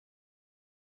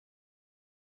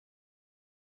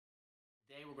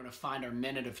Today we're going to find our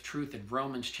minute of truth in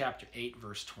Romans chapter 8,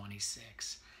 verse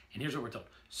 26. And here's what we're told.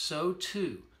 So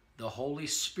too, the Holy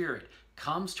Spirit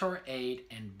comes to our aid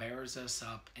and bears us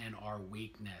up in our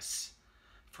weakness.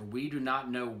 For we do not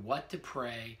know what to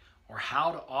pray or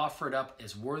how to offer it up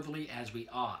as worthily as we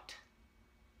ought.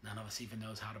 None of us even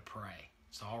knows how to pray.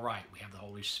 It's all right. We have the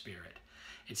Holy Spirit.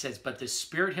 It says, but the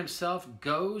Spirit himself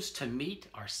goes to meet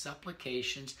our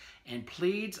supplications and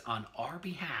pleads on our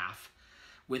behalf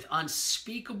with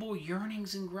unspeakable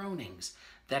yearnings and groanings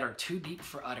that are too deep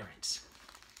for utterance.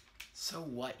 So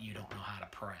what you don't know how to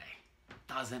pray?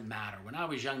 Doesn't matter. When I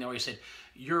was young, they always said,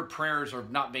 your prayers are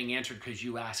not being answered because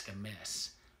you ask amiss.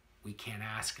 We can't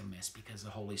ask amiss because the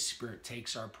Holy Spirit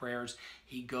takes our prayers.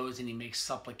 He goes and he makes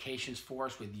supplications for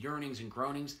us with yearnings and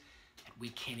groanings that we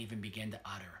can't even begin to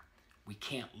utter. We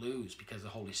can't lose because the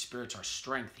Holy Spirit's our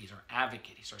strength. He's our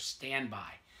advocate. He's our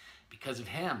standby. Because of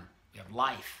him, we have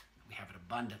life. We have it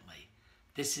abundantly.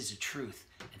 This is a truth,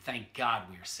 and thank God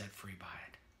we are set free by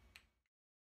it.